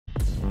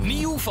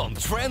Nieuw van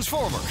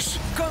Transformers.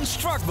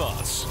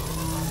 Constructbots.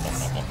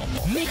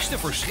 Mix de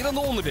verschillende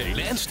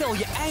onderdelen en stel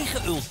je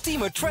eigen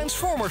ultieme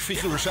Transformers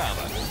figuur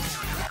samen.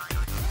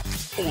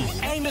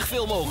 Oneindig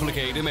veel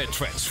mogelijkheden met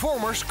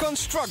Transformers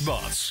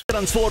Constructbots.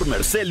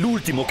 Transformers, el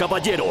último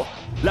caballero.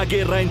 La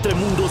guerra entre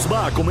mundos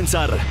va a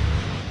comenzar.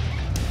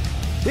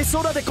 Es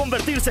hora de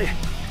convertirse.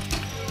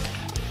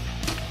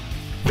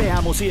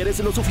 Veamos si eres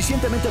lo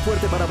suficientemente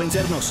fuerte para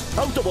vencernos.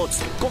 Autobots,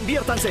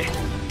 conviértanse.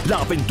 La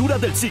aventura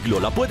del siglo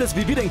la puedes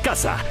vivir en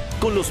casa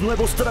con los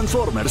nuevos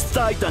Transformers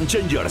Titan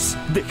Changers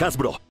de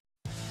Hasbro.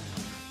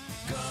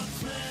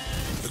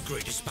 The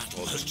greatest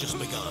battle has just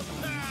begun.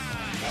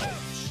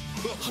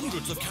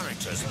 Hundreds of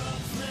characters.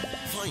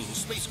 Find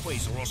Space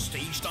Quasar or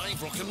Stage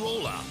Dive Rock and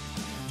Roller.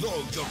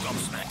 Load your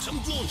gobsmacks and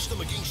launch them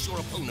against your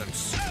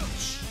opponents.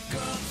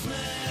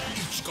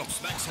 Each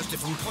gobsmacks has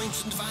different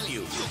points and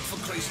value. Look for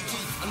crazy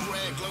teeth and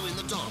rare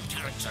glow-in-the-dark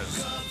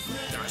characters.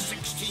 There are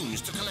 6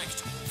 teams to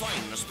collect.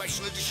 Find the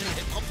special edition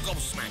hip-hop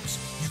gobsmacks.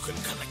 You can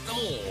collect them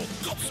all.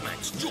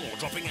 Gobsmacks,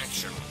 jaw-dropping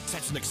action.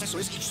 Sets and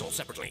accessories each sold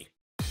separately.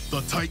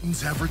 The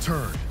Titans have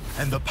returned,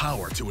 and the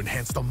power to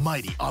enhance the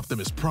mighty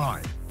Optimus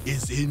Prime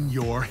is in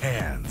your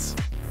hands.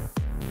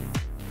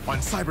 On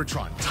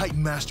Cybertron,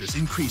 Titan Masters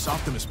increase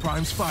Optimus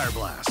Prime's Fire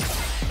Blast,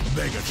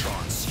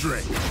 Megatron's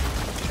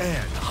Strength,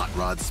 and Hot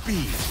Rod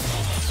Speed.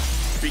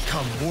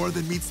 Become more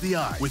than meets the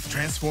eye with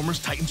Transformers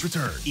Titans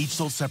Return, each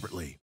sold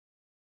separately.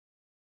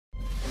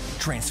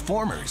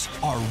 Transformers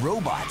are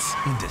robots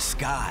in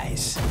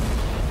disguise.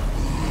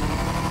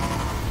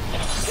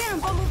 Get him,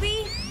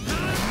 Bumblebee!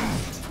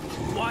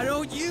 Why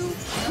don't you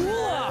cool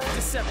off,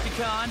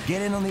 Decepticon?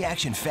 Get in on the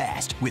action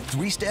fast with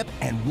 3-step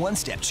and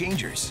 1-step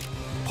changers.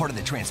 Part of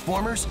the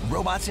Transformers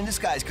Robots in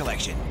Disguise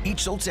collection, each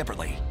sold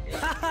separately.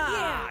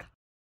 Yeah.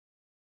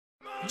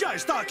 ¡Ya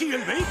está aquí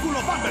el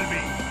vehículo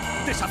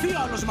Bumblebee!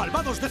 Desafía a los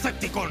malvados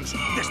Decepticons,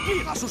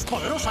 despliega sus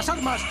poderosas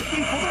armas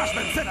y podrás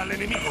vencer al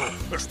enemigo.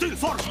 Steel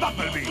Force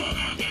Bumblebee.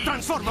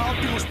 Transforma a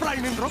Optimus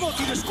Prime en robot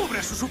y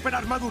descubre su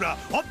superarmadura.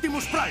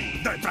 Optimus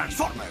Prime de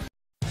Transformer.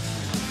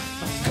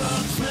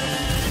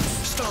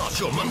 Start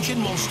your Munchin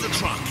Monster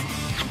truck.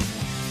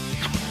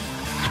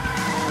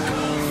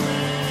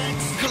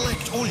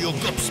 Collect all your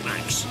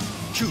gobsmacks.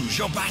 Choose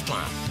your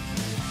battler.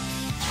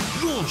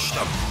 Launch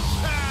them.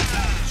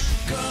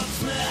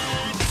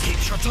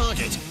 Hit your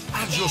target.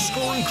 Add your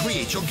score and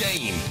create your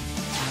game.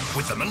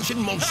 With the Munchin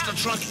Monster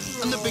truck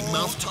and the Big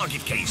Mouth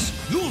target case.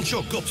 Launch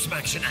your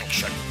gobsmacks in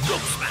action.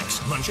 Gobsmacks,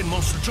 Munchin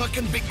Monster truck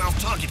and Big Mouth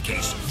target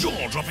case.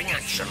 Jaw-dropping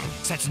action.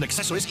 Sets and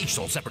accessories each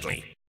sold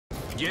separately.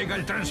 Llega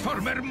el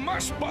Transformer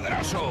más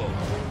poderoso,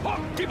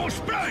 Optimus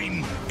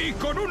Prime, y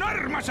con un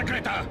arma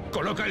secreta.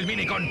 Coloca el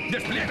minicon,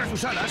 despliega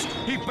sus alas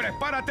y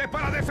prepárate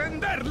para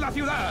defender la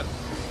ciudad.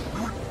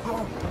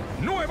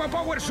 Nuevo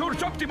Power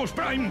Surge Optimus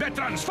Prime de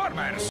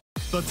Transformers.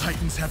 The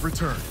Titans have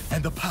returned,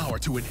 and the power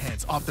to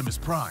enhance Optimus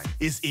Prime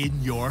is in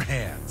your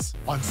hands.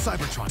 On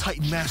Cybertron,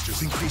 Titan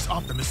Masters increase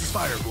Optimus's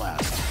Fire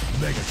Blast,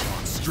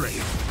 Megatron's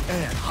Strength,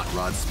 and Hot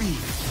Rod Speed.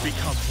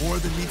 Become more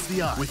than meets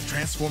the eye with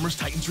Transformers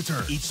Titans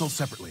Return, each sold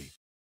separately.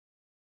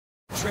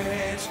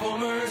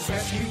 Transformers,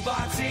 rescue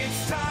bots,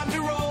 it's time to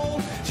roll.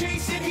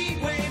 Chasing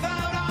heat wave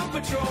out on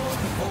patrol.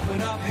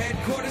 Open up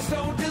headquarters,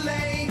 don't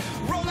delay.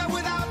 Roll out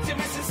with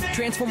Optimus and save.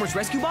 Transformers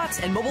Rescue Bots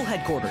and Mobile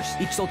Headquarters,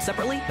 each sold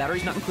separately,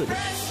 batteries not included.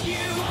 Rescue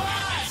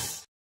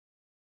bots!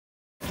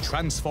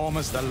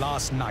 Transformers The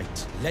Last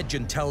Knight.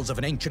 Legend tells of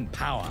an ancient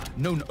power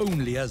known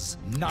only as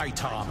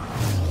Knight Armor.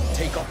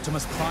 Take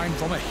Optimus Prime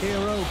from a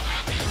hero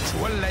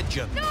to a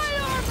legend.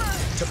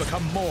 To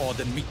become more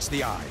than meets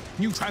the eye.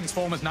 New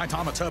Transformers Knight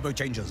Armor Turbo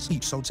Changers,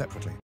 each sold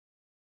separately.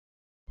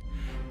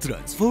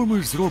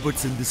 Transformers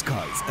Robots in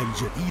Disguise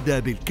الجديدة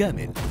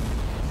بالكامل.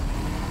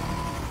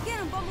 Get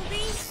him,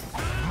 Bumblebee!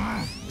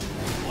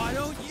 Why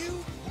don't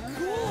you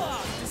cool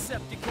off,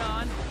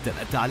 Decepticon?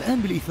 تمتع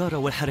الآن بالإثارة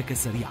والحركة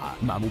السريعة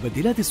مع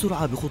مبدلات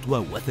السرعة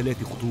بخطوة و3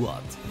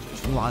 خطوات.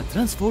 مجموعة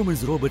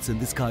Transformers Robots in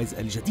Disguise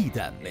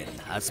الجديدة من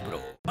هاسبرو.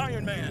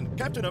 Iron Man,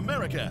 Captain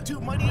America, 2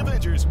 Mighty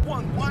Avengers,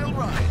 1 Wild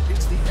Ride.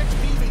 It's the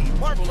XPV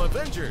Marvel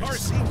Avengers.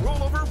 RC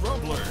Rollover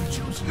Rumbler.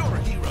 Choose your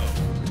hero.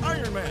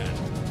 Iron Man,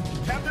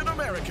 Captain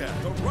America.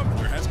 The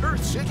Rumbler has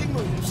earth-shaking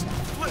moves,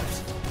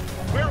 flips,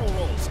 barrel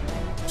rolls,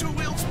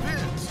 2-wheel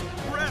spins,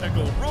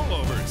 radical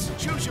rollovers.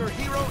 Choose your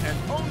hero and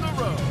own the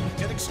road.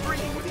 Get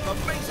extreme with the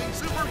amazing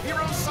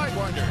superhero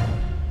Sidewinder.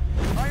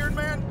 Iron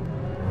Man,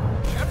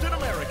 Captain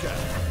America.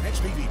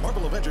 XPV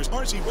Marvel Avengers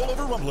RC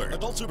Rollover Rumbler.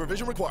 Adult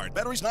supervision required.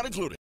 Batteries not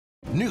included.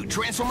 New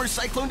Transformers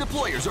Cyclone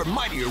Deployers are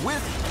mightier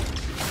with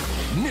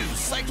new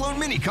Cyclone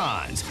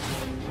Minicons.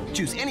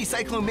 Choose any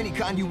Cyclone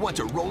Minicon you want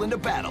to roll into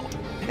battle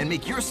and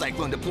make your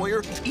Cyclone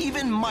Deployer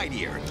even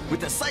mightier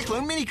with the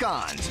Cyclone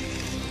Minicons.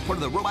 Part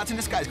of the Robots in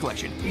Disguise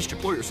collection. Each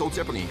deployer sold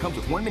separately and comes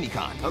with 1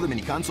 Minicon. Other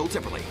Minicons sold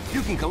separately.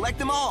 You can collect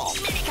them all.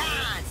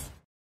 Minicons!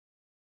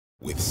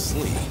 With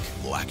sleek,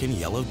 black and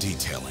yellow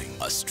detailing,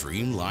 a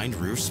streamlined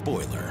rear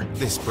spoiler,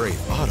 this brave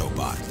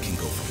Autobot can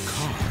go from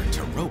car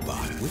to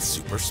robot with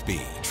super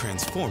speed.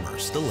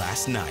 Transformers: The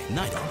Last Night.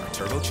 Night Armor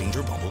Turbo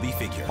Changer Bumblebee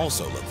figure.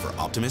 Also look for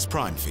Optimus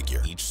Prime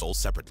figure, each sold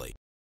separately.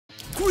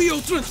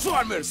 Kre-o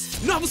Transformers!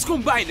 Novos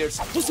combiners!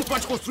 Você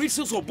pode construir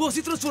seus robôs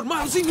e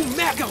transformá-los em um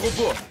mega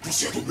robô!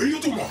 Você é do meio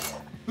do mal!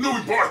 Não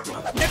importa!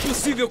 É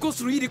possível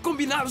construir e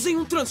combiná-los em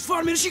um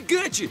Transformer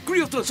gigante!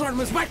 Kre-o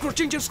Transformers Micro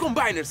Changers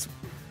Combiners!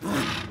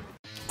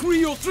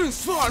 Kre-o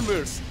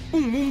Transformers! Um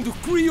mundo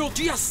Kre-o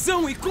de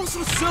ação e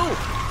construção!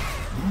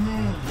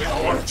 É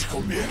hora de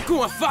comer!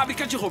 Com a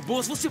fábrica de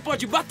robôs, você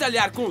pode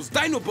batalhar com os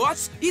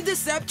Dinobots e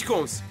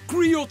Decepticons!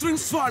 Kre-o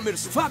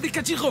Transformers,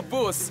 fábrica de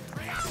robôs!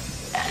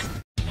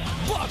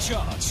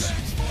 Botshots.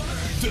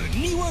 De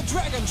nieuwe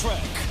Dragon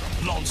Track.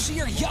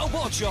 Lanceer jouw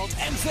botshot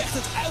en vecht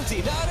het uit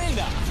in de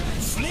arena.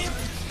 Flip,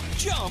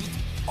 jump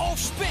of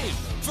spin.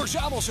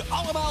 Verzamel ze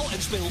allemaal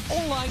en speel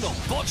online op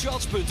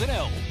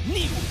botshots.nl.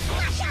 Nieuw.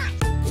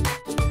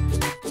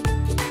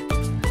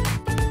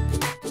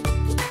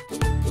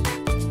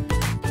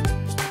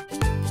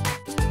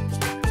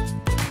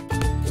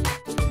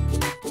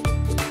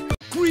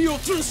 Kre-o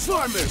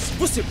Transformers!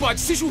 Você pode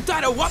se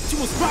juntar ao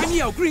Optimus Prime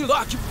e ao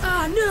Grimlock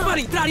para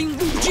entrar em um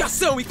mundo de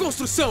ação e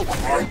construção!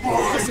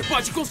 Você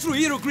pode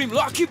construir o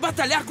Grimlock e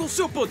batalhar com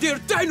seu poder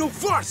Dino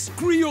Force!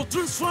 Kre-o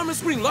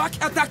Transformers Grimlock,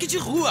 ataque de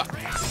rua!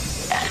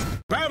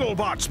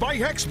 BattleBots by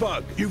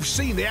Hexbug. You've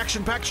seen the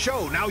action-packed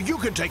show, now you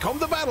can take home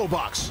the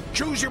BattleBox.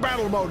 Choose your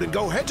battle mode and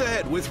go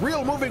head-to-head with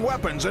real moving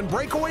weapons and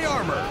breakaway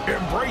armor.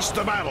 Embrace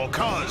the battle,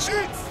 cause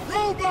it's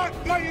robot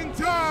playing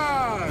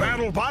time!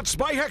 BattleBots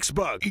by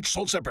Hexbug, each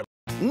sold separately.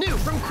 New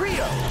from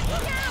Kre-o.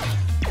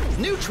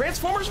 New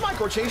Transformers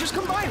Micro Changers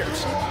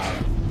Combiners.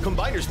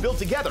 Combiners built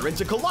together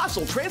into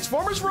colossal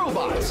Transformers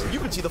robots. You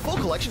can see the full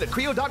collection at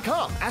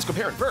kre-o.com. Ask a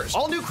parent first.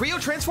 All new Kre-o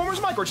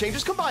Transformers Micro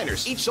Changers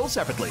Combiners, each sold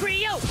separately.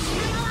 Kre-o!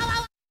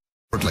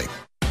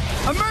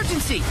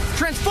 Emergency!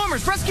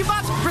 Transformers Rescue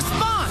Bots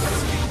respond!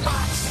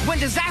 When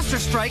disaster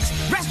strikes,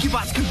 Rescue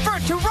Bots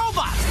convert to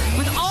robots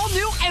with all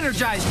new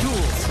energized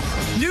tools.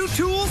 New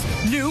tools,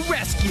 new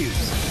rescues.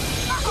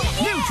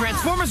 New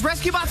Transformers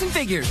Rescue Bots and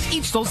figures,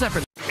 each sold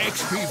separately.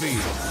 XPV,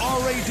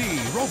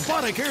 RAD,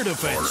 Robotic Air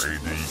Defense.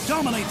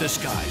 Dominate the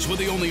skies with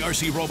the only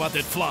RC robot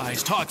that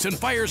flies, talks, and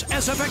fires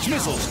SFX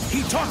missiles.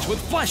 He talks with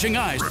flashing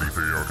eyes. Ready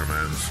for your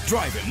commands.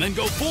 Drive him, then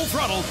go full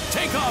throttle,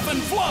 take off,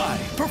 and fly.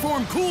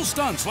 Perform cool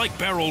stunts like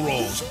barrel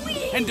rolls.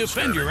 And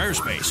defend your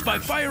airspace by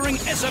firing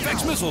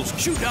SFX missiles.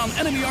 Shoot down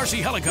enemy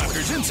RC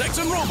helicopters, insects,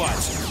 and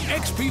robots.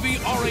 XPV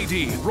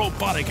RAD,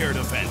 Robotic Air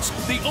Defense.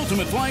 The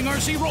ultimate flying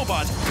RC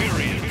robot,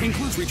 period.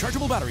 Includes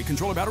rechargeable battery.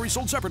 Controller battery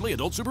sold separately.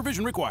 Adult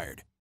supervision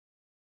required.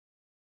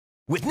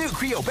 With new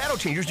Kre-o Battle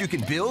Changers, you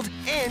can build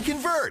and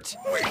convert.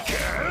 We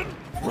can!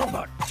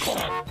 Robot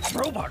car,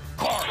 robot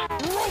car,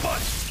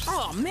 robot!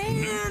 Oh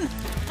man!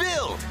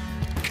 Build,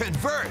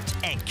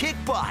 convert, and kick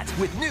butt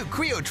with new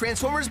Kre-o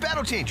Transformers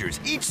Battle Changers,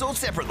 each sold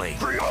separately.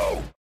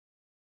 Kre-o!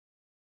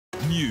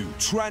 New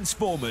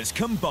Transformers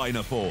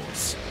Combiner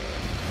Force.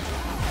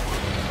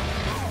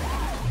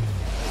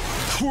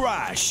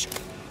 Crash!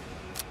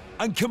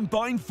 And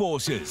combine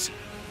forces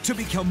to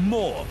become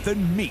more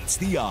than meets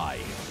the eye.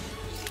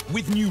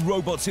 With new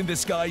robots in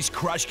disguise,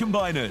 Crash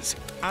Combiners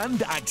and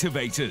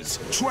Activators,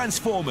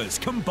 Transformers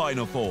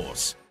Combiner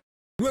Force.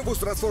 Nuevos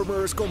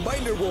Transformers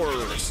Combiner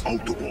Wars.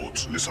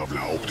 Autobots, les habla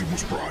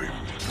Optimus Prime.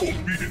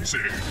 Combínense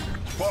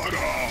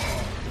para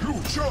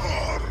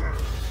luchar.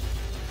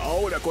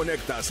 Ahora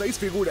conecta 6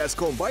 figuras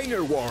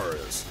Combiner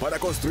Wars para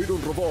construir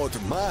un robot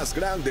más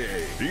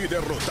grande y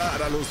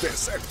derrotar a los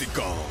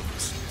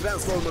Decepticons.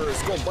 Transformers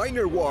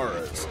Combiner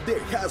Wars de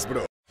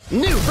Hasbro.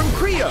 New from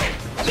Kre-o.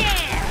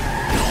 Yeah!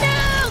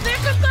 No, they're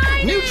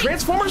combining! New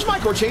Transformers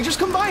Micro Changers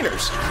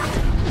Combiners.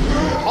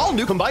 All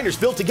new combiners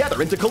built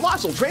together into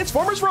colossal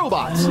Transformers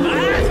robots.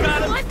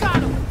 I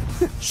got him!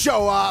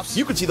 Show-offs!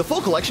 You can see the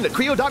full collection at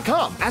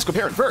kre-o.com. Ask a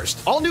parent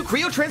first. All new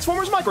Kre-o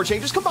Transformers Micro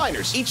Changers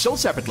Combiners, each sold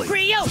separately.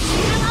 Kre-o!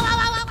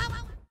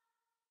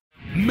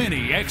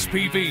 Mini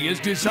XPV is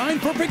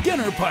designed for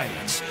beginner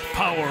pilots.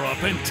 Power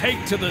up and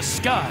take to the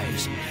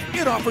skies.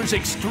 It offers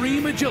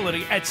extreme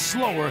agility at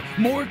slower,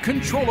 more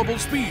controllable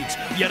speeds,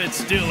 yet it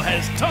still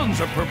has tons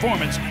of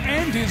performance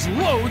and is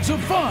loads of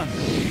fun.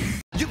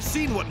 You've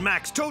seen what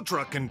Max Tow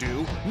Truck can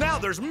do. Now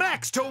there's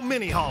Max Tow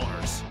Mini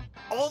Haulers.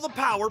 All the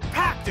power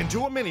packed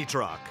into a mini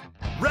truck.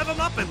 Rev them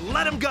up and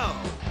let them go.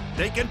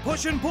 They can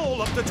push and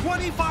pull up to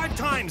 25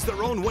 times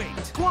their own weight.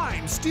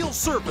 Climb steel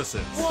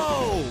surfaces.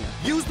 Whoa!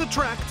 Use the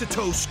track to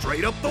tow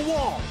straight up the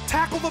wall.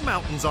 Tackle the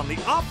mountains on the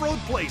off-road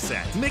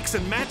playset. Mix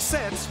and match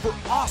sets for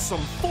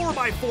awesome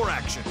 4x4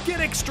 action.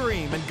 Get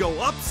extreme and go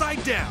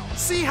upside down.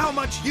 See how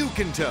much you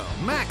can tow.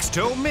 Max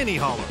Tow Mini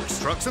Haulers.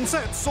 Trucks and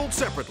sets sold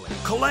separately.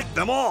 Collect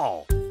them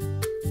all.